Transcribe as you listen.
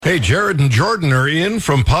Hey, Jared and Jordan are in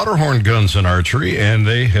from Powderhorn Guns and Archery, and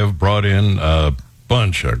they have brought in a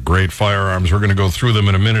bunch of great firearms. We're going to go through them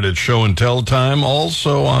in a minute at show and tell time.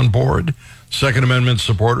 Also on board, Second Amendment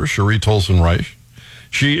supporter Cherie Tolson Reich.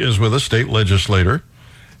 She is with a state legislator,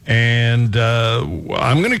 and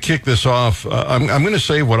I'm going to kick this off. I'm going to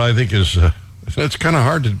say what I think is, it's kind of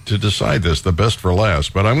hard to decide this, the best for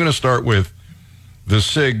last, but I'm going to start with the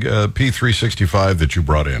SIG P365 that you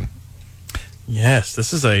brought in. Yes,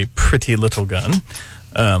 this is a pretty little gun.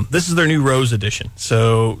 This is their new Rose edition.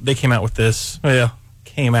 So they came out with this,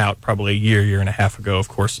 came out probably a year and a half ago. Of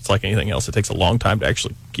course, it's like anything else. It takes a long time to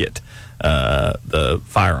actually get the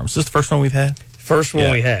firearms. Is this the first one we've had? First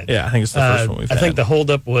one we had. Yeah, I think it's the first one we've had. I think the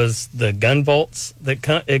holdup was the gun vaults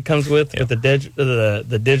that it comes with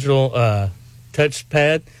the digital touch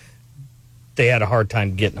pad. They had a hard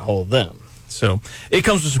time getting a hold of them. So it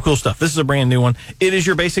comes with some cool stuff. This is a brand new one. It is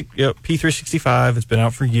your basic P365. It's been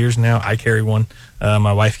out for years now. I carry one.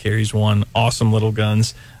 My wife carries one. Awesome little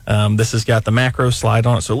guns. This has got the macro slide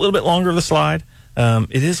on it, so a little bit longer of the slide.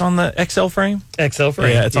 It is on the XL frame. XL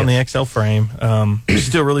frame. Yeah, it's on the XL frame. It's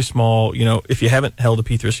still really small. You know, if you haven't held a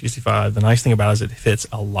P365, the nice thing about it is it fits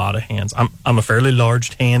a lot of hands. I'm a fairly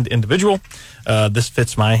large hand individual. This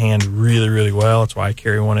fits my hand really, really well. That's why I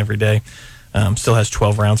carry one every day. Still has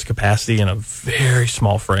 12 rounds of capacity in a very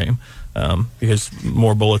small frame, because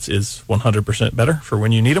more bullets is 100% better for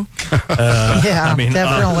when you need them.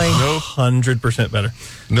 Definitely. 100% better.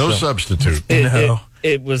 No substitute.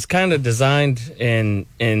 It was kind of designed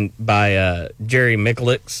by Jerry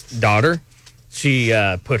Mikulic's daughter. She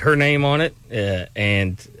put her name on it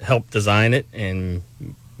and helped design it and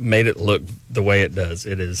made it look the way it does.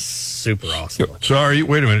 It is super awesome. So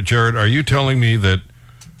wait a minute, Jared, are you telling me that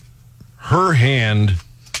her hand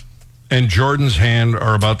and Jordan's hand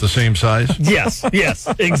are about the same size? Yes,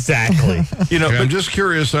 exactly. You know, I'm just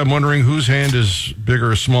curious. I'm wondering whose hand is big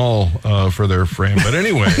or small for their frame. But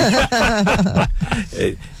anyway,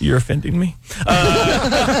 you're offending me.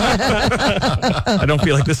 I don't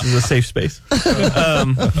feel like this is a safe space.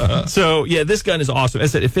 So yeah, this gun is awesome.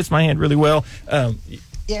 As I said, it fits my hand really well.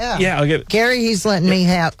 Yeah, I'll give it. Gary, he's letting me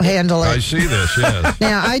handle it. I see this, yes.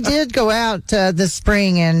 Now, I did go out this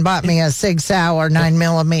spring and bought me a Sig Sauer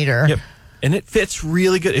 9mm. Yep. And it fits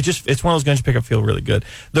really good. It's one of those guns you pick up feel really good.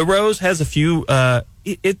 The Rose has a few,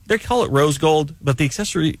 they call it rose gold, but the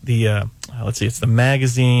accessory, it's the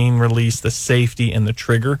magazine release, the safety, and the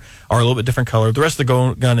trigger are a little bit different color. The rest of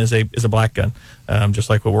the gun is a black gun, just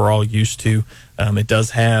like what we're all used to. It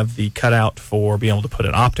does have the cutout for being able to put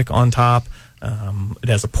an optic on top. It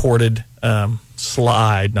has a ported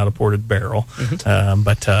slide, not a ported barrel,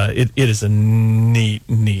 but it is a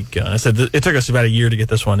neat gun. I said it took us about a year to get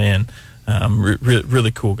this one in.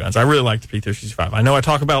 Really cool guns. I really like the P365. I know I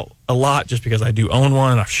talk about a lot just because I do own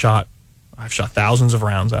one, and I've shot thousands of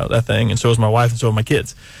rounds out of that thing, and so has my wife, and so have my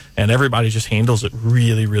kids. And everybody just handles it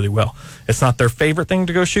really, really well. It's not their favorite thing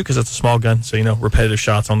to go shoot because it's a small gun, so repetitive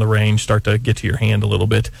shots on the range start to get to your hand a little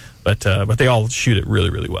bit, but they all shoot it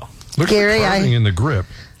really, really well. Look at the carving in the grip.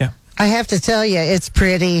 Yeah. I have to tell you, it's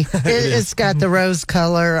pretty. It's got the rose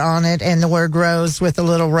color on it and the word rose with a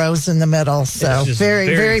little rose in the middle. So very,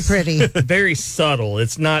 very pretty. Very subtle.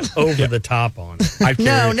 It's not over the top on it.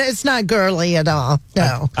 No, it's not girly at all.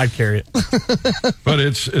 No. I'd carry it. But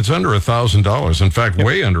it's under $1,000. In fact,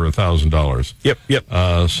 way under $1,000.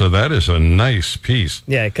 Yep. So that is a nice piece.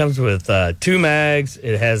 Yeah, it comes with 2 mags.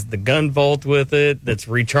 It has the gun vault with it that's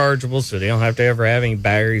rechargeable, so they don't have to ever have any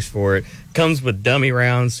batteries for it. Comes with dummy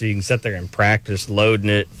rounds, so you can sit there and practice loading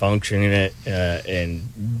it, functioning it,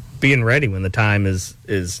 and being ready when the time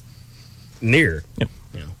is near. Yep.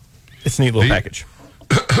 It's a neat little package.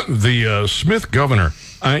 The Smith Governor,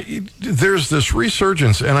 there's this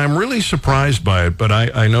resurgence, and I'm really surprised by it, but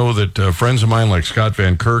I know that friends of mine like Scott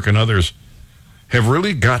Van Kirk and others have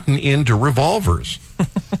really gotten into revolvers.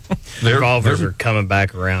 Revolvers are coming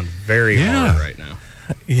back around very hard right now.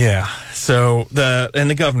 Yeah. So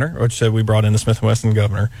the Governor, which we brought in the Smith & Wesson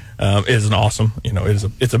Governor, is an awesome.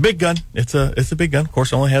 It's a big gun. It's a big gun. Of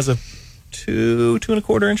course, it only has a 2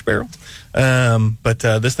 2.25 inch barrel. But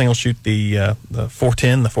this thing will shoot the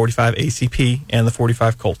 410, the 45 ACP, and the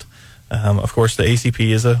 45 Colt. Of course, the ACP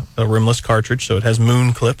is a rimless cartridge, so it has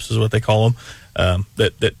moon clips, is what they call them.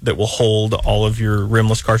 That will hold all of your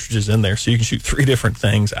rimless cartridges in there, so you can shoot 3 different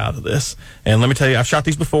things out of this. And let me tell you, I've shot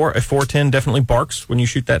these before. A 410 definitely barks when you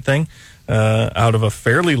shoot that thing out of a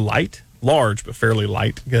fairly large but fairly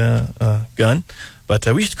light gun. But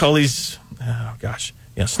we used to call these,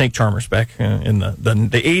 snake charmers back in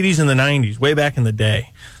the 80s and the 90s, way back in the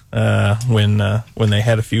day. When they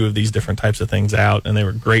had a few of these different types of things out, and they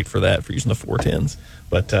were great for that, for using the 410s.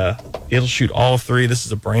 but it'll shoot all three. This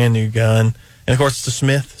is a brand new gun, and of course it's a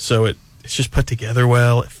Smith, so it's just put together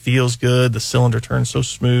well. It feels good. The cylinder turns so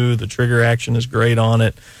smooth. The trigger action is great on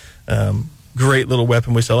it. Great little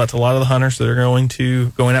weapon. We sell that to a lot of the hunters that are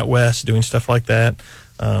going out west, doing stuff like that.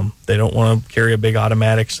 They don't want to carry a big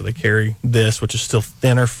automatic, so they carry this, which is still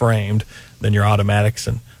thinner framed than your automatics,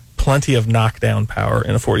 and plenty of knockdown power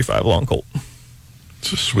in a 45 long Colt.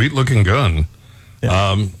 It's a sweet looking gun.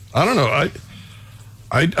 Yeah. I don't know.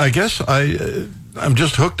 I guess I'm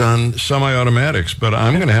just hooked on semi-automatics, but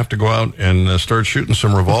I'm going to have to go out and start shooting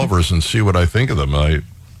some revolvers and see what I think of them.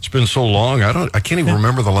 It's been so long. I can't even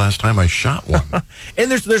remember the last time I shot one.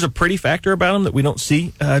 And there's a pretty factor about them that we don't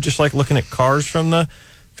see. Just like looking at cars from the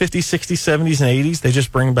 50s, 60s, 70s, and 80s, they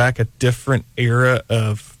just bring back a different era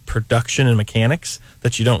of production and mechanics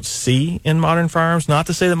that you don't see in modern firearms. Not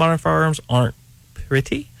to say that modern firearms aren't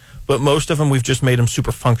pretty, but most of them we've just made them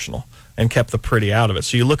super functional and kept the pretty out of it.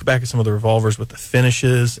 So you look back at some of the revolvers with the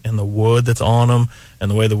finishes and the wood that's on them and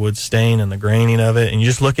the way the wood's stained and the graining of it, and you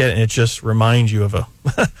just look at it and it just reminds you of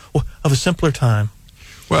a simpler time.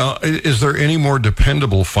 Well, is there any more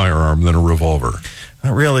dependable firearm than a revolver?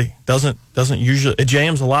 Not really. Doesn't usually. It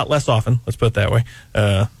jams a lot less often. Let's put it that way.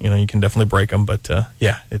 You can definitely break them, but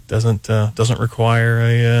it doesn't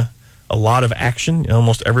require a lot of action.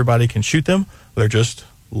 Almost everybody can shoot them. They're just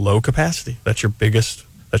low capacity. That's your biggest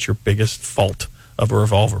fault of a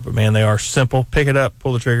revolver. But man, they are simple. Pick it up,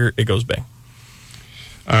 pull the trigger, it goes bang.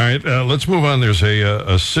 All right, let's move on. There's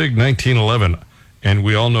a SIG 1911. And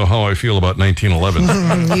we all know how I feel about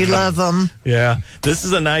 1911. You love them. Yeah. This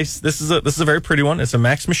is a very pretty one. It's a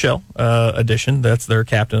Max Michel edition. That's their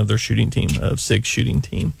captain of their shooting team, of SIG shooting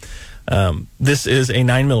team. This is a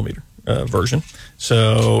 9mm version.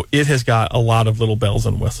 So it has got a lot of little bells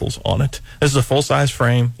and whistles on it. This is a full-size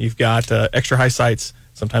frame. You've got extra high sights.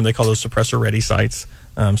 Sometimes they call those suppressor-ready sights,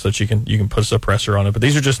 so that you can put a suppressor on it. But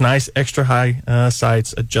these are just nice extra high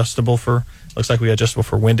sights, adjustable for... Looks like we got adjustable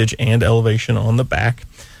for windage and elevation on the back.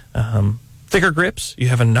 Thicker grips. You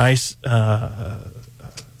have a nice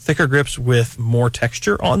thicker grips with more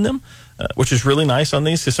texture on them, which is really nice on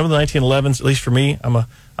these. Because some of the 1911s, at least for me, I'm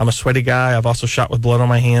a sweaty guy. I've also shot with blood on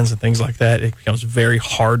my hands and things like that. It becomes very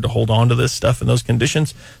hard to hold on to this stuff in those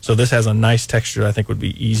conditions. So this has a nice texture that I think would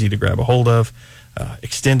be easy to grab a hold of.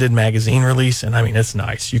 Extended magazine release, and I mean, it's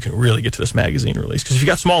nice. You can really get to this magazine release, because if you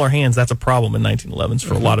got smaller hands, that's a problem in 1911s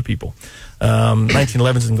for a lot of people.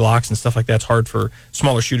 1911s and Glocks and stuff like that, it's hard for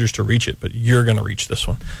smaller shooters to reach it, but you're going to reach this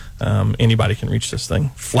one. Anybody can reach this thing.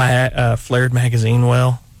 Flared magazine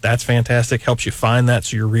well, that's fantastic. Helps you find that,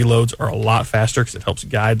 so your reloads are a lot faster because it helps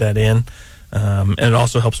guide that in. And it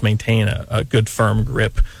also helps maintain a good firm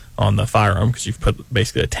grip on the firearm, because you've put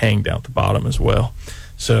basically a tang down at the bottom as well.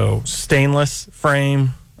 So stainless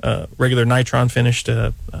frame, regular nitron finished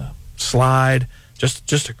slide,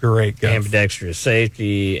 just a great gun. Ambidextrous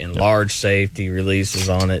safety and large safety releases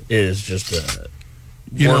on it. It is just a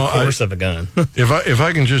workhorse of a gun. If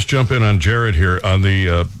I can just jump in on Jared here on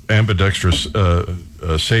the ambidextrous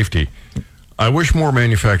safety, I wish more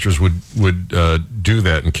manufacturers would do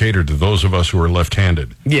that and cater to those of us who are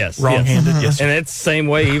left-handed. Yes, wrong-handed. Yes, and it's the same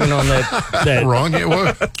way even on that. Wrong.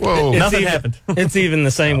 Whoa! Nothing happened. It's even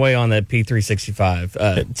the same way on that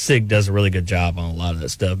P365. SIG does a really good job on a lot of that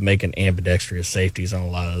stuff, making ambidextrous safeties on a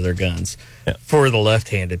lot of their guns for the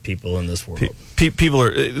left-handed people in this world. People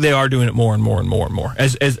are doing it more and more and more and more.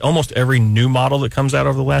 As almost every new model that comes out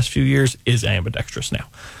over the last few years is ambidextrous now.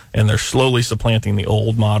 And they're slowly supplanting the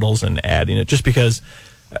old models and adding it, just because,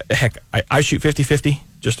 heck, I shoot 50-50.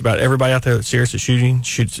 Just about everybody out there that's serious at shooting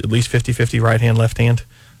shoots at least 50-50 right hand, left hand.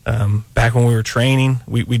 Back when we were training,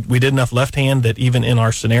 we did enough left hand that even in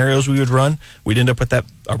our scenarios we would run, we'd end up with a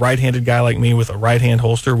right-handed guy like me with a right-hand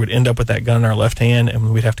holster would end up with that gun in our left hand,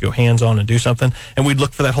 and we'd have to go hands-on and do something, and we'd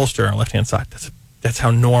look for that holster on our left-hand side. That's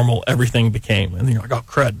how normal everything became. And then you're like, oh,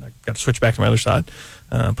 crud, I got to switch back to my other side.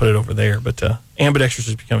 Put it over there. But ambidextrous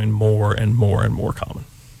is becoming more and more and more common.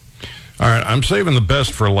 All right, I'm saving the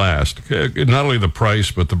best for last. Not only the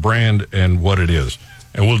price, but the brand and what it is.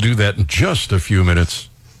 And we'll do that in just a few minutes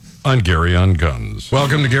on Gary on Guns.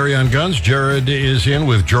 Welcome to Gary on Guns. Jared is in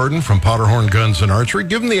with Jordan from Powderhorn Guns and Archery.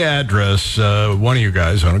 Give him the address, one of you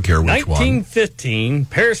guys, I don't care which 1915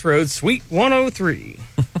 Paris Road, Suite 103.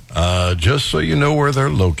 Just so you know where they're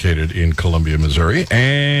located in Columbia, Missouri.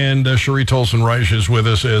 And Cherie Tolson-Reich is with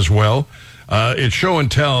us as well. It's show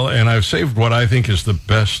and tell, and I've saved what I think is the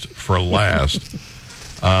best for last.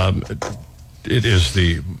 It is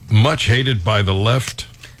the much hated by the left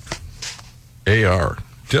AR.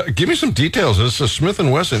 Give me some details. It's a Smith &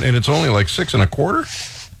 Wesson, and it's only like $6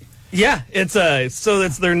 1/4. Yeah, it's so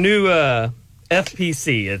that's their new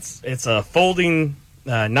FPC. It's a folding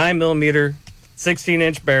 9mm,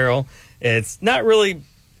 16-inch barrel. It's not really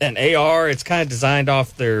an AR. It's kind of designed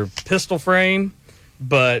off their pistol frame,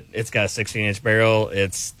 but it's got a 16-inch barrel.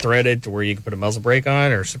 It's threaded to where you can put a muzzle brake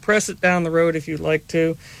on or suppress it down the road if you'd like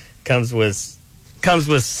to. Comes with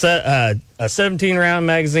a 17-round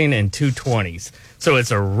magazine and 2 20s. So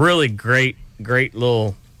it's a really great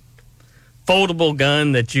little foldable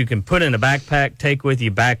gun that you can put in a backpack, take with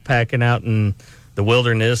you backpacking out in the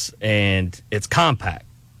wilderness, and it's compact.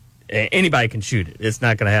 Anybody can shoot it. It's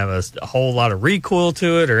not going to have a whole lot of recoil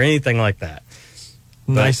to it or anything like that.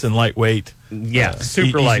 Nice and lightweight. Yeah,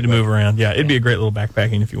 super easy lightweight to move around. Yeah, it'd be a great little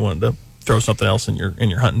backpacking if you wanted to throw something else in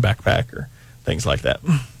your hunting backpack or things like that.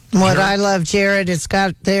 What I love, Jared, it's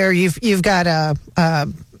got there. You've got a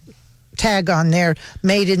tag on there,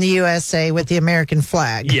 "Made in the USA" with the American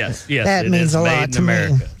flag. Yes, that means a lot to me.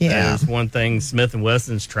 Yeah, that is one thing Smith &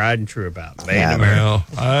 Wesson's tried and true about. Made in America.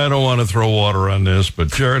 Well, I don't want to throw water on this, but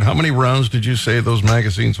Jared, how many rounds did you say those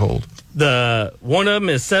magazines hold? The one of them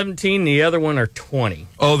is 17, the other one are 20.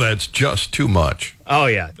 Oh, that's just too much. Oh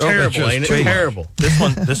yeah, terrible, ain't it? Terrible.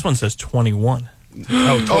 This one says 21.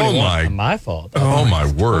 Oh, 21. My fault. Oh my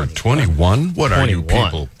word, 21? What 21. Are you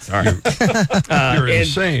people? Sorry. You're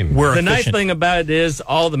insane. The nice thing about it is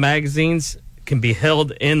all the magazines can be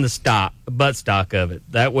held in the buttstock of it.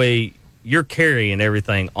 That way you're carrying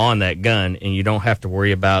everything on that gun and you don't have to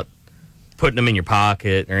worry about putting them in your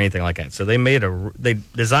pocket or anything like that. So they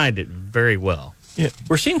designed it very well. Yeah,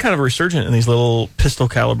 we're seeing kind of a resurgence in these little pistol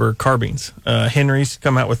caliber carbines. Henry's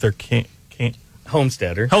come out with their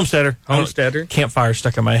Homesteader. Campfire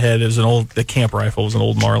stuck in my head. It was the camp rifle was an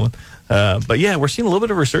old Marlin. But yeah, we're seeing a little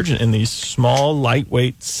bit of a resurgence in these small,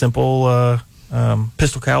 lightweight, simple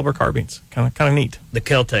pistol caliber carbines. Kind of neat. The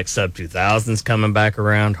Kel-Tec Sub 2000's coming back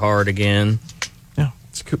around hard again. Yeah,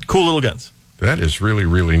 it's cool little guns. That is really,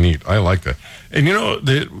 really neat. I like that. And you know,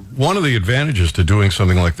 one of the advantages to doing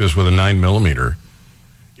something like this with a 9mm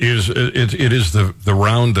is it is the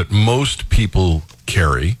round that most people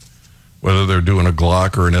carry. Whether they're doing a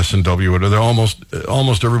Glock or an S&W, they're almost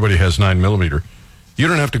everybody has 9mm. You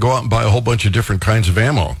don't have to go out and buy a whole bunch of different kinds of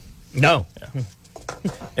ammo. No. Yeah.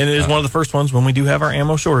 And it is one of the first ones, when we do have our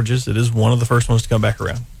ammo shortages, it is one of the first ones to come back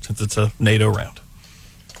around, since it's a NATO round.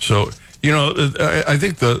 So, you know, I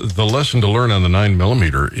think the lesson to learn on the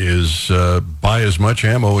 9mm is buy as much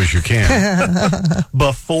ammo as you can.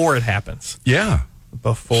 Before it happens. Yeah.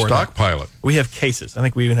 Before stockpile it. We have cases. I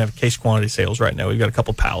think we even have case quantity sales right now. We've got a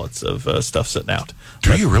couple pallets of stuff sitting out.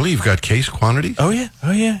 Do you really? You've got case quantity? Oh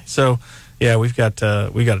yeah. So yeah, we got a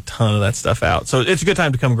ton of that stuff out. So it's a good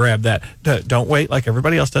time to come grab that. Don't wait like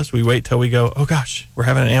everybody else does. We wait till we go, oh gosh, we're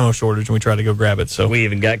having an ammo shortage, and we try to go grab it. So we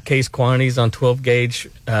even got case quantities on 12 gauge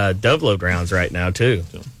dove load rounds right now too.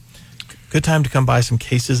 So. Good time to come buy some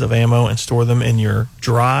cases of ammo and store them in your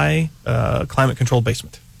dry, climate controlled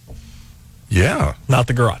basement. Yeah. Not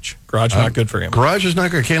the garage. Garage not good for ammo. Garage is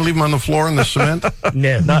not good. Can't leave them on the floor in the cement?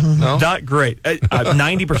 No. Not great.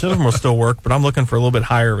 90% of them will still work, but I'm looking for a little bit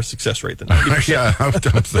higher of a success rate than 90%. Yeah, I'm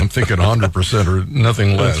thinking 100% or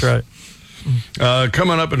nothing less. That's right.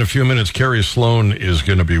 Coming up in a few minutes, Carrie Sloan is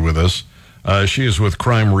going to be with us. She is with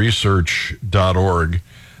crimeresearch.org,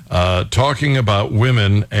 talking about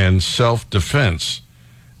women and self-defense.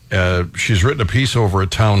 She's written a piece over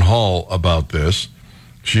at Town Hall about this.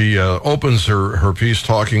 She opens her piece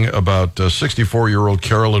talking about 64-year-old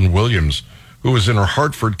Carolyn Williams, who was in her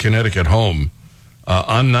Hartford, Connecticut home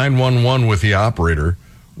on 911 with the operator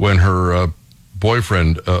when her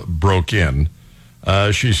boyfriend broke in.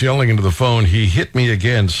 She's yelling into the phone, "He hit me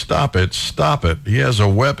again. Stop it. Stop it. He has a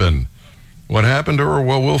weapon." What happened to her?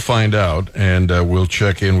 Well, we'll find out, and we'll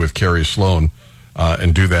check in with Carrie Sloan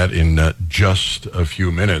and do that in just a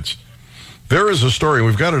few minutes. There is a story,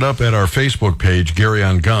 we've got it up at our Facebook page, Gary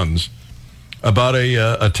on Guns, about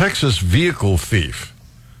a Texas vehicle thief.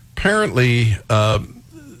 Apparently,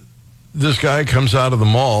 this guy comes out of the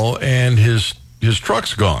mall and his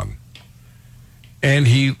truck's gone. And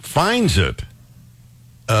he finds it.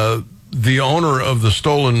 The owner of the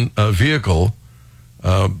stolen vehicle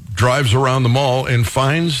drives around the mall and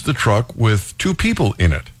finds the truck with 2 people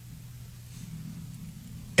in it.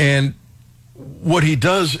 And what he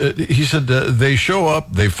does, he said, they show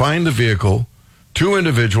up, they find the vehicle, 2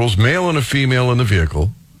 individuals, male and a female in the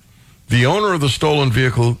vehicle. The owner of the stolen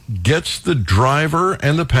vehicle gets the driver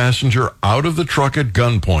and the passenger out of the truck at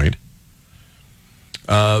gunpoint.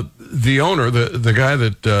 The owner, the guy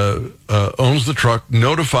that owns the truck,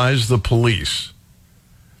 notifies the police.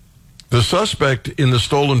 The suspect in the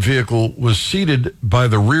stolen vehicle was seated by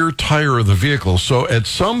the rear tire of the vehicle, so at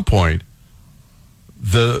some point,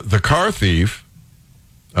 The car thief,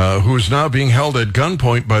 who is now being held at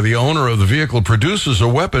gunpoint by the owner of the vehicle, produces a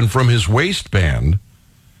weapon from his waistband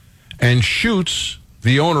and shoots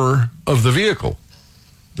the owner of the vehicle.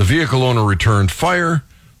 The vehicle owner returned fire,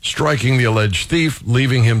 striking the alleged thief,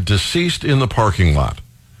 leaving him deceased in the parking lot.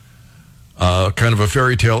 Kind of a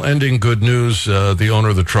fairy tale ending. Good news, the owner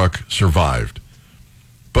of the truck survived.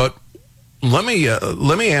 But let me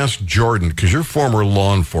ask Jordan, because you're former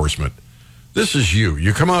law enforcement. This is you.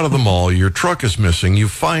 You come out of the mall, your truck is missing, you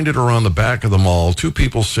find it around the back of the mall, 2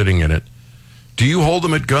 people sitting in it. Do you hold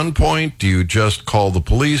them at gunpoint? Do you just call the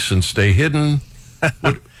police and stay hidden?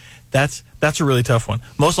 That's a really tough one.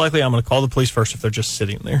 Most likely, I'm going to call the police first if they're just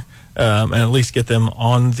sitting there, and at least get them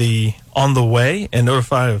on the way and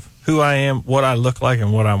notify of who I am, what I look like,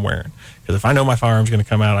 and what I'm wearing. Because if I know my firearm's going to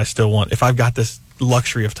come out, I still want. If I've got this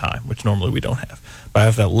luxury of time, which normally we don't have, but I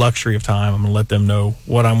have that luxury of time, I'm going to let them know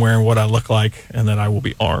what I'm wearing, what I look like, and that I will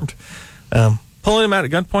be armed. Pulling them out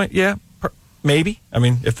at gunpoint, yeah, maybe. I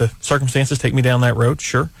mean, if the circumstances take me down that road,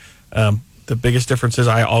 sure. The biggest difference is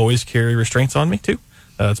I always carry restraints on me too.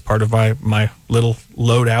 It's part of my little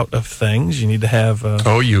loadout of things. You need to have.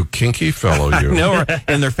 Oh, you kinky fellow, you. No,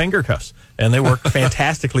 and they're finger cuffs, and they work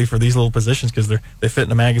fantastically for these little positions because they fit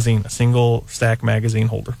in a magazine, a single stack magazine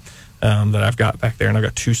holder that I've got back there, and I've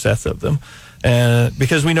got 2 sets of them. And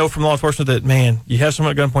because we know from law enforcement that, man, you have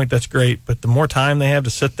someone at gunpoint, that's great, but the more time they have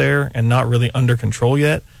to sit there and not really under control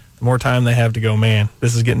yet, the more time they have to go, man,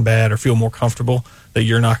 this is getting bad, or feel more comfortable that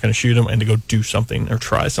you're not going to shoot them and to go do something or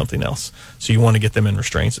try something else. So you want to get them in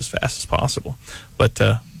restraints as fast as possible. But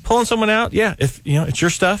pulling someone out, yeah, if it's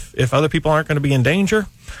your stuff. If other people aren't going to be in danger,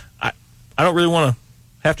 I don't really want to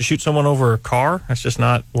have to shoot someone over a car. That's just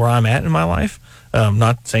not where I'm at in my life.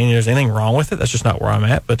 Not saying there's anything wrong with it. That's just not where I'm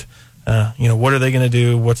at. But what are they going to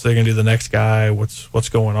do? What's they going to do the next guy? What's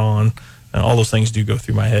going on? All those things do go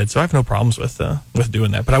through my head, so I have no problems with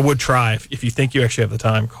doing that. But I would try, if you think you actually have the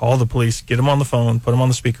time, call the police, get them on the phone, put them on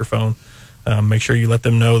the speakerphone, make sure you let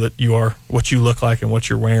them know that you are what you look like and what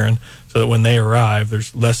you're wearing, so that when they arrive,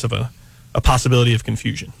 there's less of a possibility of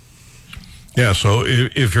confusion. Yeah, so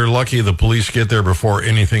if you're lucky, the police get there before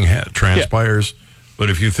anything transpires. Yeah. But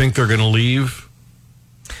if you think they're going to leave,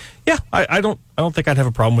 yeah, I don't think I'd have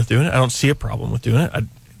a problem with doing it. I don't see a problem with doing it.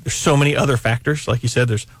 There's so many other factors. Like you said,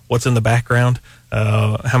 there's what's in the background,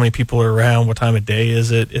 how many people are around, what time of day is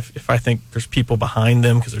it. If I think there's people behind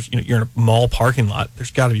them, because you're in a mall parking lot, there's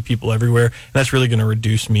got to be people everywhere. And that's really going to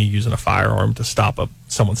reduce me using a firearm to stop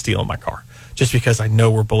someone stealing my car. Just because I know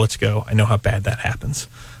where bullets go. I know how bad that happens.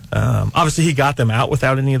 Obviously, he got them out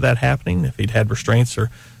without any of that happening. If he'd had restraints, or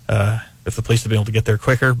if the police had been able to get there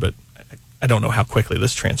quicker. But I don't know how quickly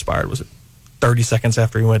this transpired. Was it 30 seconds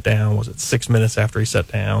after he went down? Was it 6 minutes after he sat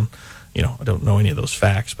down? I don't know any of those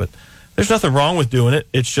facts, but there's nothing wrong with doing it.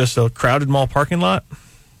 It's just a crowded mall parking lot.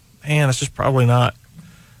 Man, it's just probably not.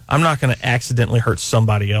 I'm not going to accidentally hurt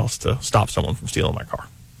somebody else to stop someone from stealing my car.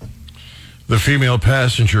 The female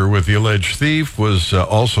passenger with the alleged thief was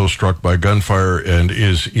also struck by gunfire and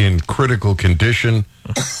is in critical condition.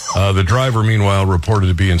 The driver, meanwhile, reported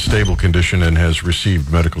to be in stable condition and has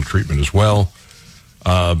received medical treatment as well.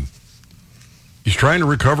 He's trying to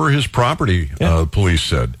recover his property, police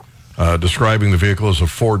said, describing the vehicle as a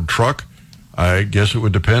Ford truck. I guess it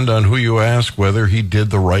would depend on who you ask whether he did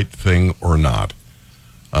the right thing or not.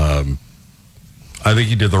 I think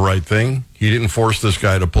he did the right thing. He didn't force this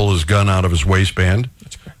guy to pull his gun out of his waistband.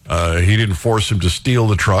 That's correct. He didn't force him to steal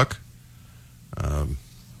the truck. And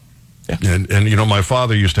my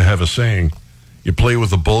father used to have a saying, you play with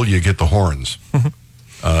the bull, you get the horns.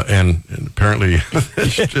 And apparently,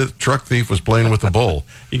 the truck thief was playing with the bull.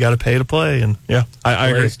 You got to pay to play, and I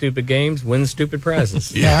agree. Stupid games, win stupid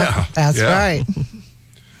prizes. Yeah, that's right.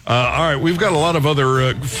 All right, we've got a lot of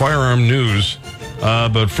other firearm news,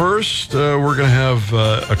 but first we're going to have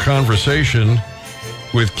a conversation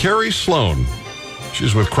with Carrie Sloan.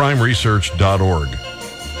 She's with crimeresearch.org.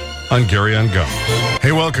 On Gary on Guns.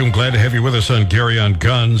 Hey, welcome. Glad to have you with us on Gary on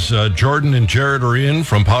Guns. Jordan and Jared are in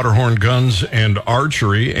from Powderhorn Guns and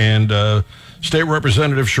Archery, and State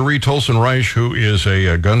Representative Cherie Tolson-Reich, who is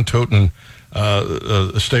a gun-toting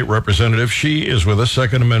state representative. She is with us,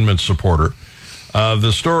 Second Amendment supporter.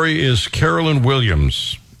 The story is Carolyn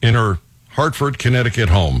Williams in her Hartford, Connecticut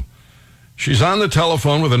home. She's on the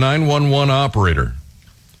telephone with a 911 operator,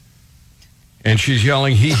 and she's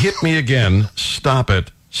yelling, "He hit me again. Stop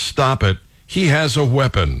it. Stop it. He has a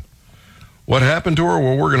weapon." What happened to her?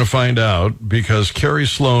 Well, we're going to find out because Carrie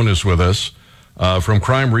Sloan is with us from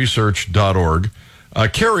crimeresearch.org.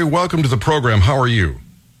 Carrie, welcome to the program. How are you?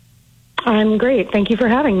 I'm great. Thank you for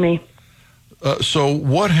having me. So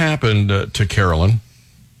what happened to Carolyn?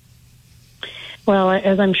 Well,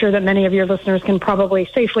 as I'm sure that many of your listeners can probably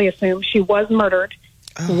safely assume, she was murdered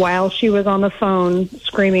while she was on the phone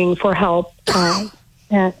screaming for help,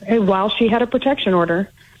 while she had a protection order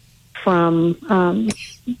from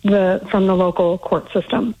the local court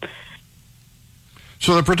system.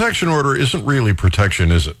 So the protection order isn't really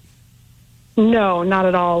protection, is it? No, not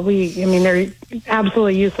at all. They're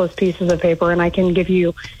absolutely useless pieces of paper, and I can give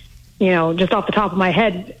you, just off the top of my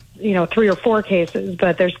head, 3 or 4 cases,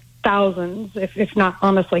 but there's thousands, if not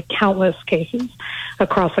honestly countless cases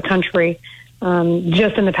across the country,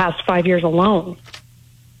 just in the past 5 years alone,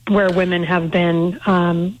 where women have been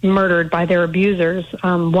murdered by their abusers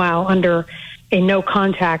while under a no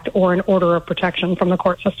contact or an order of protection from the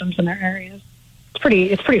court systems in their areas.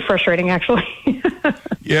 It's pretty frustrating, actually.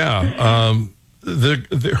 Yeah.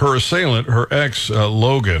 Her assailant, her ex,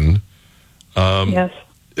 Logan, yes,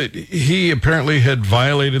 he apparently had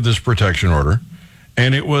violated this protection order.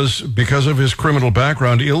 And it was, because of his criminal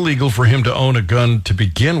background, illegal for him to own a gun to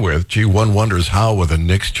begin with. Gee, one wonders how, with a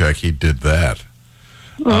NICS check, he did that.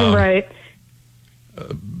 Right.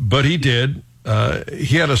 But he did.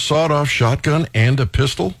 He had a sawed-off shotgun and a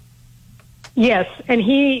pistol? Yes, and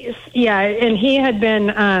he had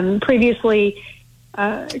been previously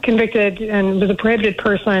convicted and was a prohibited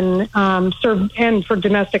person, served and for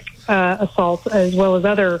domestic assault as well as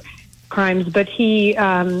other crimes, but he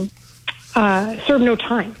served no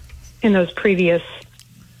time in those previous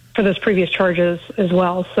charges as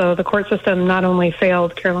well. So the court system not only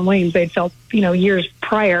failed Carolyn Williams, they'd failed, years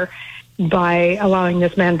prior by allowing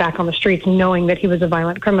this man back on the streets, knowing that he was a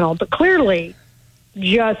violent criminal. But clearly,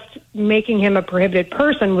 just making him a prohibited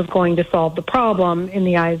person was going to solve the problem in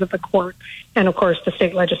the eyes of the court and, of course, the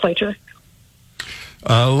state legislature.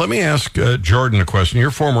 Let me ask Jordan a question.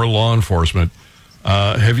 You're former law enforcement.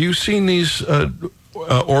 Have you seen these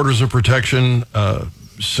orders of protection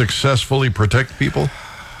successfully protect people?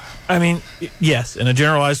 I mean, yes. In a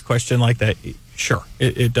generalized question like that, sure,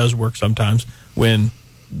 it does work sometimes when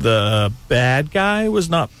the bad guy was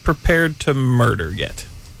not prepared to murder yet.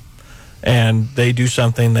 And they do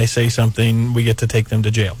something, they say something, we get to take them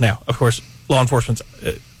to jail. Now, of course, law enforcement's,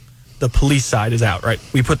 the police side is out, right?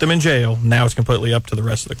 We put them in jail. Now it's completely up to the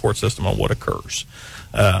rest of the court system on what occurs.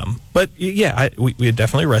 But yeah, we had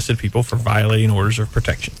definitely arrested people for violating orders of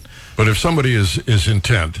protection. But if somebody is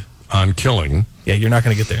intent on killing, yeah, you're not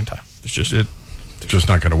going to get there in time. It's just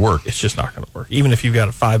not going to work. It's just not going to work. Even if you've got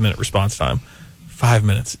a 5-minute response time, 5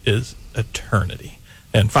 minutes is eternity,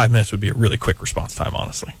 and 5 minutes would be a really quick response time,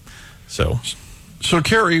 honestly. So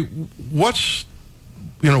Carrie, what's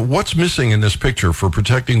missing in this picture for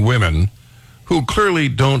protecting women who clearly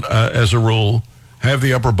don't, as a rule, have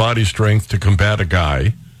the upper body strength to combat a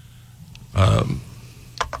guy?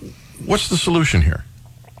 What's the solution here?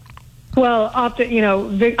 Well,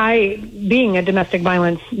 being a domestic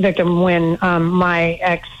violence victim when my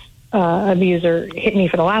ex abuser hit me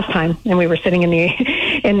for the last time, and we were sitting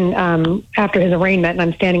after his arraignment, and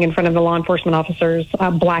I'm standing in front of the law enforcement officers,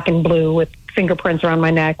 black and blue, with fingerprints around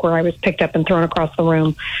my neck where I was picked up and thrown across the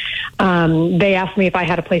room. They asked me if I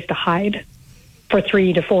had a place to hide for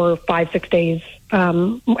 3 to 4, 5, 6 days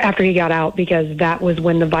after he got out, because that was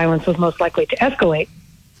when the violence was most likely to escalate.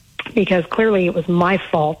 Because clearly it was my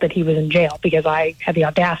fault that he was in jail, because I had the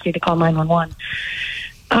audacity to call 911.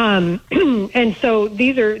 And so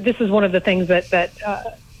this is one of the things that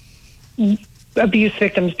abuse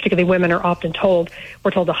victims, particularly women, are often told.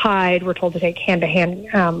 We're told to hide. We're told to take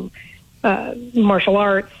hand-to-hand martial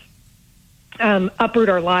arts, uproot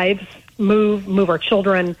our lives, move our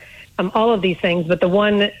children, all of these things. But the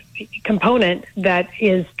one component that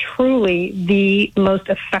is truly the most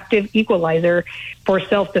effective equalizer for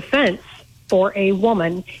self-defense for a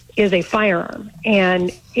woman is a firearm.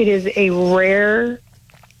 And it is a rare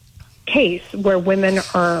case where women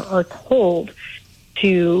are told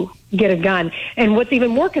to get a gun. And what's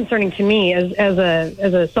even more concerning to me as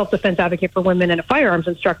a self-defense advocate for women and a firearms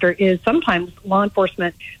instructor is sometimes law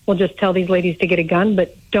enforcement will just tell these ladies to get a gun,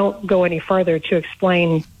 but don't go any further to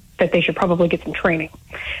explain that they should probably get some training,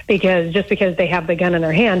 because just because they have the gun in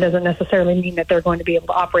their hand doesn't necessarily mean that they're going to be able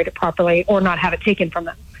to operate it properly or not have it taken from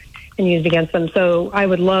them and used against them. So I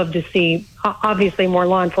would love to see, obviously, more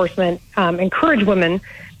law enforcement encourage women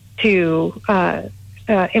to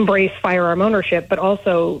embrace firearm ownership, but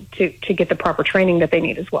also to get the proper training that they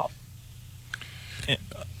need as well.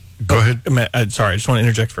 Go ahead. Sorry, I just want to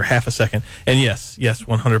interject for half a second. And yes,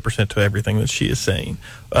 100% to everything that she is saying.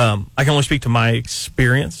 I can only speak to my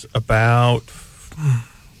experience. About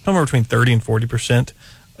somewhere between 30 and 40%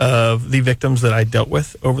 of the victims that I dealt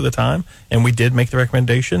with over the time, and we did make the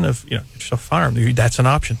recommendation of, get yourself a firearm. That's an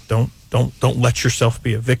option. Don't let yourself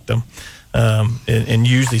be a victim. and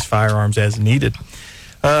use these firearms as needed.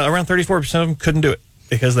 Around 34% of them couldn't do it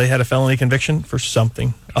because they had a felony conviction for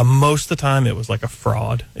something. Most of the time, it was like a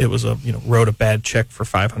fraud. It was wrote a bad check for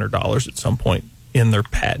 $500 at some point in their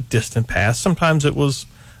distant past. Sometimes it was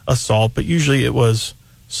assault, but usually it was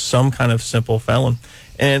some kind of simple felon.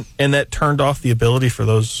 And that turned off the ability for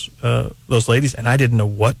those ladies, and I didn't know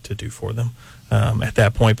what to do for them at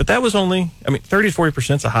that point. But that was only, 30 to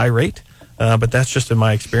 40% is a high rate, but that's just in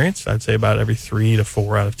my experience. I'd say about every 3 to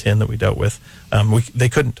 4 out of 10 that we dealt with, they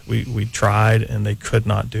couldn't. We tried, and they could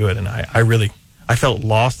not do it. And I felt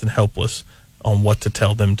lost and helpless on what to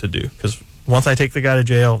tell them to do, because once I take the guy to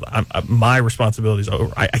jail, my responsibility is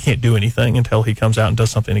over. I can't do anything until he comes out and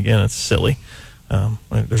does something again. It's silly.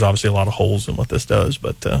 There's obviously a lot of holes in what this does,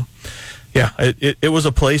 but it was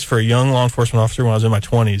a place for a young law enforcement officer when I was in my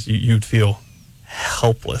 20s. You'd feel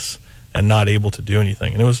helpless and not able to do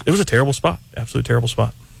anything, and it was a terrible spot, absolutely terrible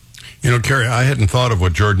spot. Kerry, I hadn't thought of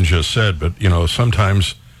what Jordan just said, but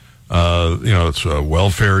sometimes it's a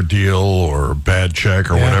welfare deal or a bad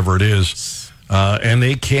check or whatever it is, and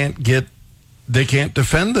they can't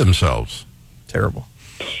defend themselves. Terrible.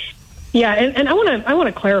 Yeah, and I want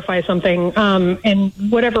to clarify something. In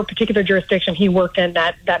whatever particular jurisdiction he worked in,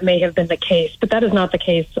 that may have been the case, but that is not the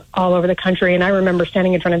case all over the country. And I remember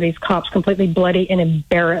standing in front of these cops completely bloody and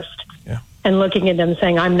embarrassed, and looking at them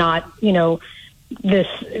saying, "I'm not, this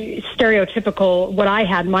stereotypical, what I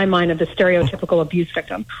had in my mind of the stereotypical abuse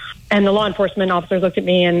victim." And the law enforcement officers looked at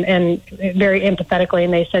me and very empathetically,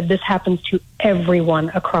 and they said, "This happens to everyone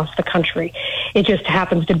across the country. It just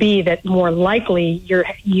happens to be that more likely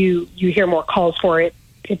you hear more calls for it.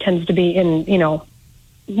 It tends to be in,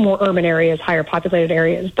 more urban areas, higher populated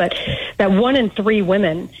areas. But that 1 in 3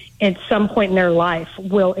 women at some point in their life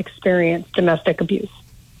will experience domestic abuse."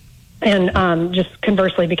 And just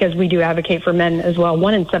conversely, because we do advocate for men as well,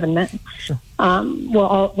 1 in 7 men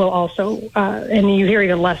will also, and you hear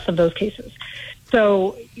even less of those cases.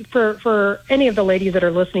 So for any of the ladies that are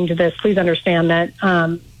listening to this, please understand that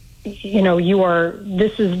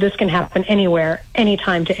this can happen anywhere,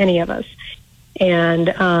 anytime to any of us, and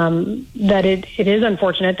that it is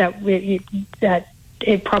unfortunate that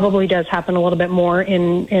it probably does happen a little bit more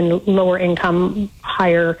in lower income,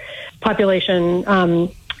 higher population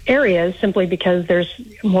areas, simply because there's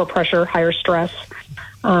more pressure, higher stress,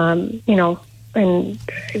 and in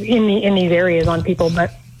these areas on people.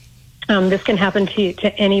 But this can happen to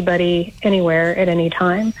anybody, anywhere, at any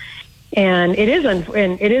time. And it is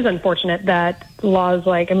unfortunate that laws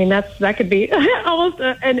that could be almost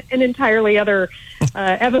an entirely other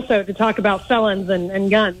episode to talk about felons and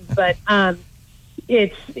guns. But what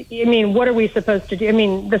are we supposed to do?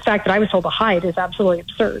 The fact that I was told to hide is absolutely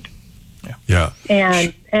absurd. Yeah.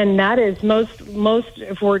 And that is most,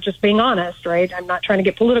 if we're just being honest, right? I'm not trying to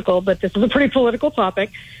get political, but this is a pretty political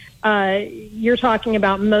topic. You're talking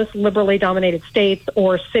about most liberally dominated states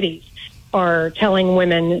or cities are telling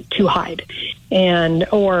women to hide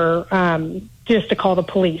or just to call the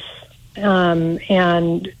police.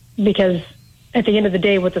 And because at the end of the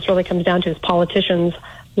day, what this really comes down to is politicians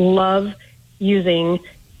love using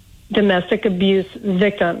domestic abuse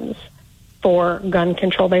victims for gun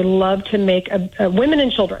control. They love to make women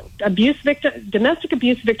and children, domestic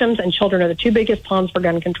abuse victims and children are the 2 biggest pawns for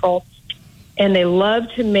gun control. And they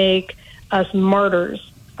love to make us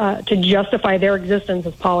martyrs to justify their existence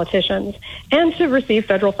as politicians and to receive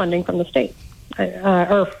federal funding from the states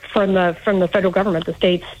or from the federal government, the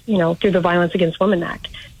states, through the Violence Against Women Act.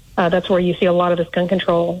 That's where you see a lot of this gun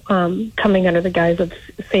control coming under the guise of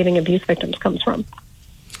saving abuse victims comes from.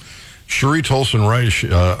 Cherie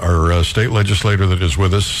Tolson-Reich, our state legislator that is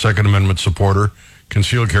with us, Second Amendment supporter,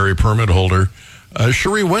 concealed carry permit holder.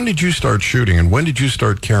 Cherie, when did you start shooting and when did you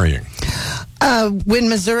start carrying? When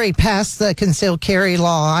Missouri passed the concealed carry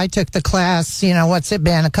law, I took the class, what's it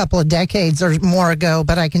been, a couple of decades or more ago.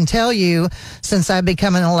 But I can tell you, since I've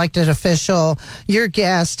become an elected official, your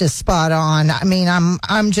guest is spot on.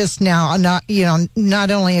 I'm just now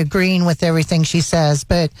not only agreeing with everything she says,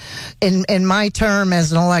 but in my term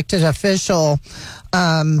as an elected official,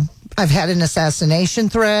 I've had an assassination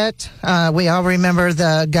threat. We all remember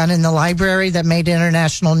the gun in the library that made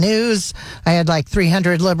international news. I had like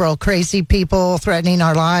 300 liberal crazy people threatening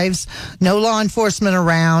our lives. No law enforcement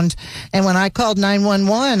around. And when I called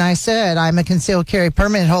 911, I said, I'm a concealed carry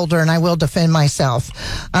permit holder and I will defend myself.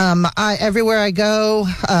 Everywhere I go,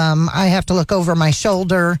 I have to look over my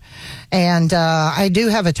shoulder. And I do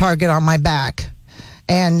have a target on my back.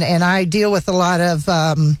 And I deal with a lot of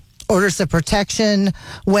orders of protection,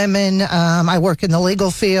 women. I work in the legal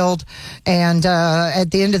field. And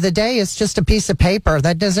at the end of the day, it's just a piece of paper.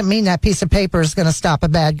 That doesn't mean that piece of paper is going to stop a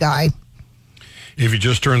bad guy. If you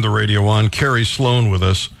just turned the radio on, Carrie Sloan with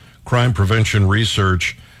us, Crime Prevention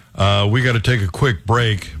Research. We got to take a quick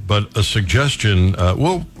break, but a suggestion,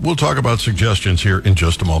 we'll talk about suggestions here in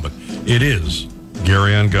just a moment. It is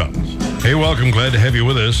Gary on Guns. Hey, welcome. Glad to have you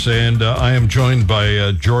with us. And I am joined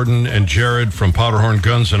by Jordan and Jared from Powderhorn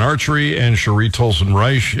Guns and Archery, and Cherie Tolson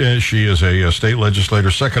Reich. She is a state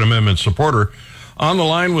legislator, Second Amendment supporter. On the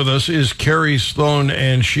line with us is Carrie Sloan,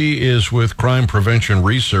 and she is with Crime Prevention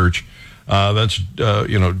Research. That's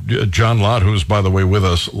John Lott, who was, by the way, with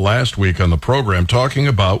us last week on the program, talking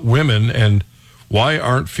about women and why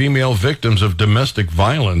aren't female victims of domestic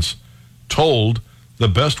violence told the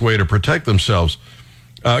best way to protect themselves.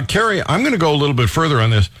 Carrie, I'm going to go a little bit further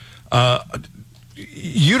on this.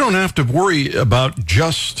 You don't have to worry about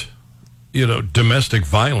just, domestic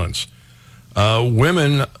violence.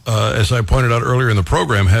 Women, as I pointed out earlier in the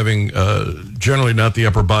program, having generally not the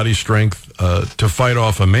upper body strength to fight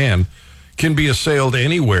off a man, can be assailed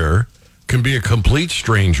anywhere, can be a complete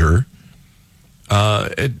stranger,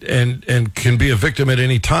 and can be a victim at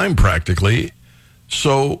any time practically.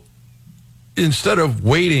 So instead of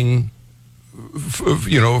waiting,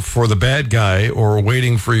 for the bad guy or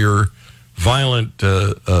waiting for your violent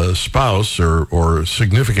spouse or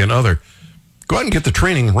significant other, go out and get the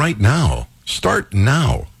training right now. Start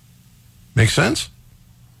now. Make sense?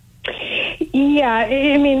 Yeah,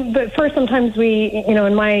 I mean, but first, sometimes we,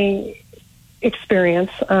 in my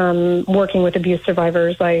experience working with abuse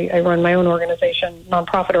survivors, I run my own organization,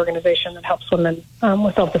 nonprofit organization that helps women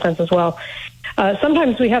with self-defense as well.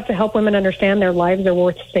 Sometimes we have to help women understand their lives are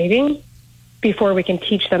worth saving before we can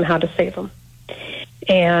teach them how to save them.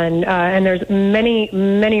 And there's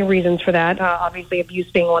many reasons for that. Obviously,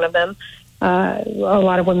 abuse being one of them. A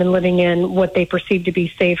lot of women living in what they perceive to be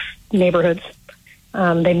safe neighborhoods.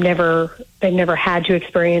 They've never had to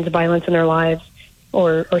experience violence in their lives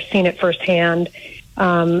or seen it firsthand.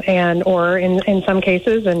 Or in some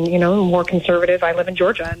cases, and more conservative. I live in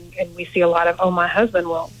Georgia, and we see a lot of, my husband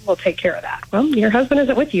will take care of that. Well, your husband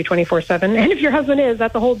isn't with you 24/7, and if your husband is,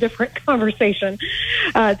 that's a whole different conversation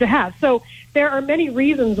to have. So there are many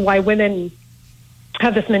reasons why women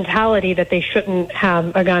have this mentality that they shouldn't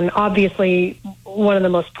have a gun. Obviously, one of the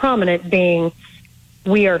most prominent being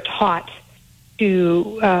we are taught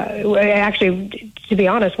to actually, to be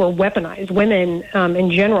honest, we're weaponized. Women in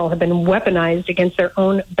general have been weaponized against their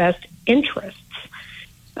own best interests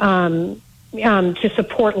to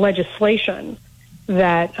support legislation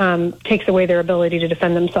that takes away their ability to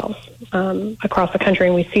defend themselves across the country,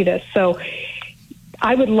 and we see this. So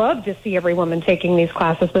I would love to see every woman taking these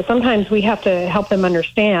classes, but sometimes we have to help them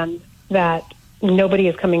understand that nobody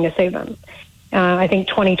is coming to save them. I think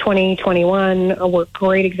 2020, 21 were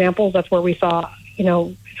great examples. That's where we saw,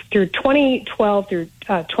 through 2012 through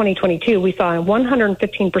 2022, we saw a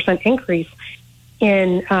 115% increase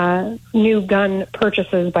in new gun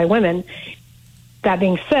purchases by women. That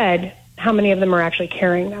being said, how many of them are actually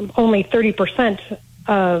carrying them? Only 30%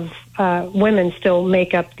 of women still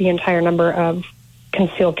make up the entire number of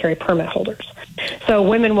concealed carry permit holders. So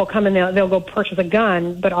women will come and they'll go purchase a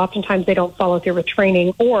gun, but oftentimes they don't follow through with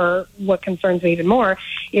training, or what concerns me even more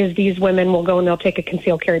is these women will go and they'll take a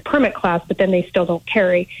concealed carry permit class, but then they still don't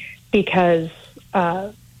carry because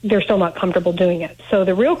they're still not comfortable doing it. So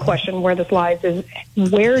the real question where this lies is,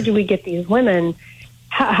 where do we get these women?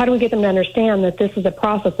 How do we get them to understand that this is a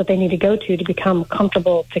process that they need to go to become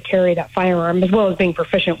comfortable to carry that firearm, as well as being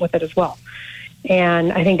proficient with it as well?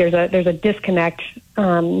 And I think there's a disconnect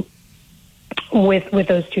with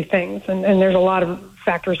those two things, and there's a lot of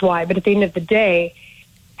factors why. But at the end of the day,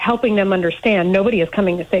 helping them understand nobody is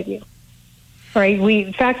coming to save you,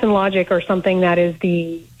 right? Facts and logic are something that is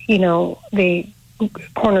the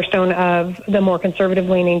cornerstone of the more conservative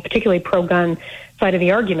leaning, particularly pro-gun side of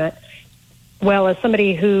the argument. Well, as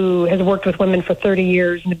somebody who has worked with women for 30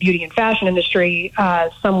 years in the beauty and fashion industry,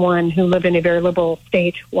 someone who lived in a very liberal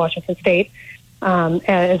state, Washington State,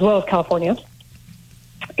 as well as California,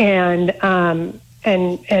 and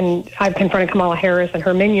I've confronted Kamala Harris and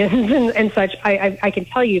her minions and such. I can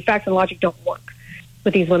tell you, facts and logic don't work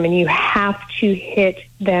with these women. You have to hit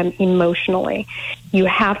them emotionally. You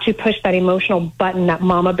have to push that emotional button, that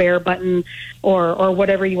mama bear button, or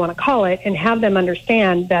whatever you want to call it, and have them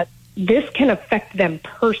understand that this can affect them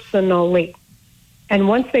personally. And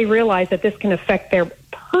once they realize that this can affect their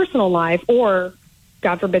personal life, or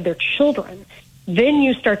God forbid, their children, then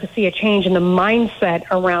you start to see a change in the mindset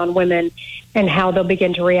around women and how they'll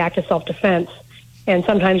begin to react to self-defense. And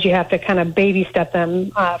sometimes you have to kind of baby step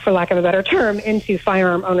them, for lack of a better term, into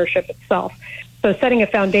firearm ownership itself. So setting a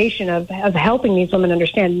foundation of helping these women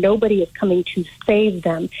understand nobody is coming to save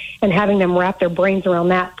them, and having them wrap their brains around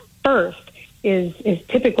that first is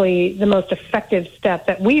typically the most effective step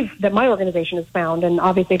that my organization has found, and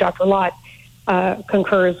obviously Dr. Lott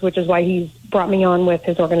concurs, which is why he's brought me on with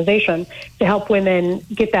his organization to help women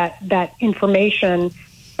get that information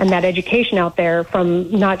and that education out there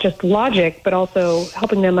from not just logic, but also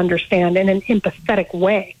helping them understand in an empathetic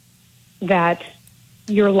way that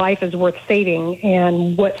your life is worth saving,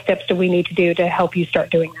 and what steps do we need to do to help you start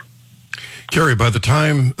doing that. Carrie, by the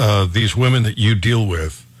time these women that you deal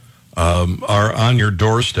with are on your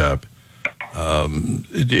doorstep,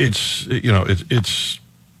 it's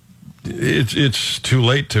too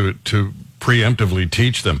late to preemptively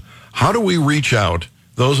teach them. How do we reach out,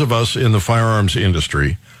 those of us in the firearms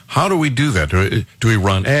industry? How do we do that? Do we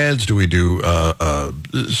run ads? Do we do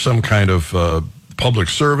some kind of public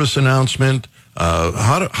service announcement?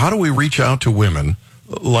 How do we reach out to women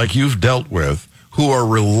like you've dealt with who are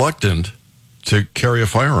reluctant to carry a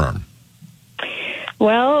firearm?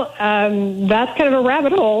 Well, that's kind of a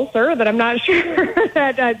rabbit hole, sir, that I'm not sure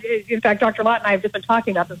that, in fact, Dr. Lott and I have just been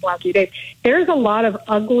talking about this the last few days. There's a lot of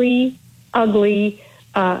ugly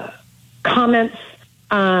comments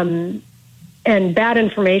and bad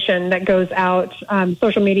information that goes out.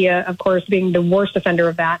 Social media, of course, being the worst offender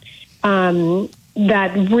of that,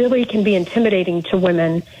 that really can be intimidating to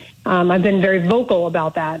women. I've been very vocal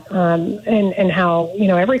about that, and how,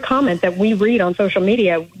 every comment that we read on social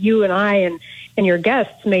media, you and I and your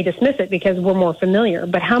guests may dismiss it because we're more familiar.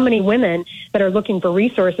 But how many women that are looking for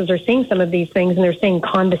resources are seeing some of these things and they're seeing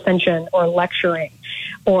condescension or lecturing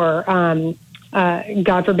or,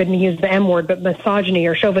 God forbid me use the M word, but misogyny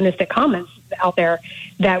or chauvinistic comments out there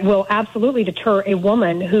that will absolutely deter a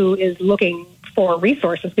woman who is looking for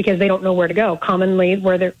resources because they don't know where to go. Commonly,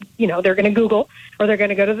 where they're going to Google or they're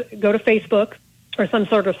going to go to Facebook or some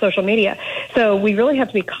sort of social media. So we really have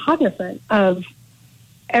to be cognizant of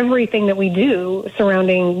everything that we do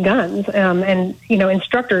surrounding guns, and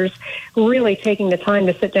instructors really taking the time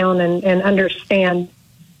to sit down and understand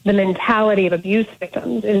the mentality of abuse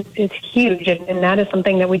victims is huge, and that is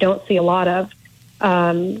something that we don't see a lot of.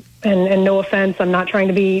 And no offense, I'm not trying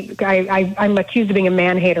to be, I'm accused of being a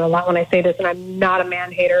man-hater a lot when I say this, and I'm not a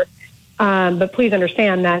man-hater. But please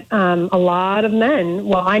understand that a lot of men,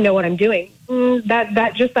 well, I know what I'm doing.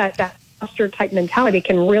 That foster type mentality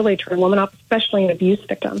can really turn women off, especially an abuse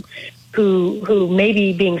victim who may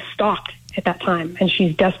be being stalked at that time, and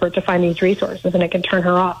she's desperate to find these resources, and it can turn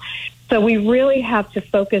her off. So we really have to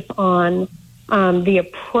focus on the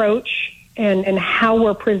approach and how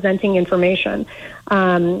we're presenting information.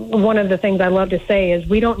 One of the things I love to say is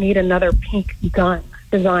we don't need another pink gun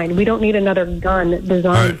design. We don't need another gun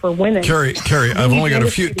designed for women. Carrie, I've only got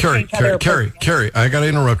a few. Carrie, I got to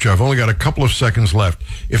interrupt you. I've only got a couple of seconds left.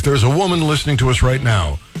 If there's a woman listening to us right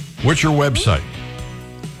now, what's your website?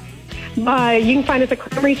 You can find us at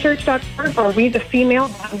crimeresearch.org or We the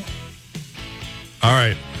Female. All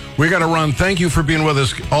right. We got to run. Thank you for being with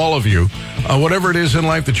us, all of you. Whatever it is in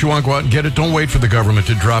life that you want, go out and get it. Don't wait for the government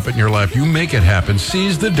to drop it in your life. You make it happen.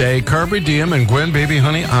 Seize the day. Carpe diem and Gwen, baby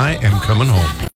honey, I am coming home.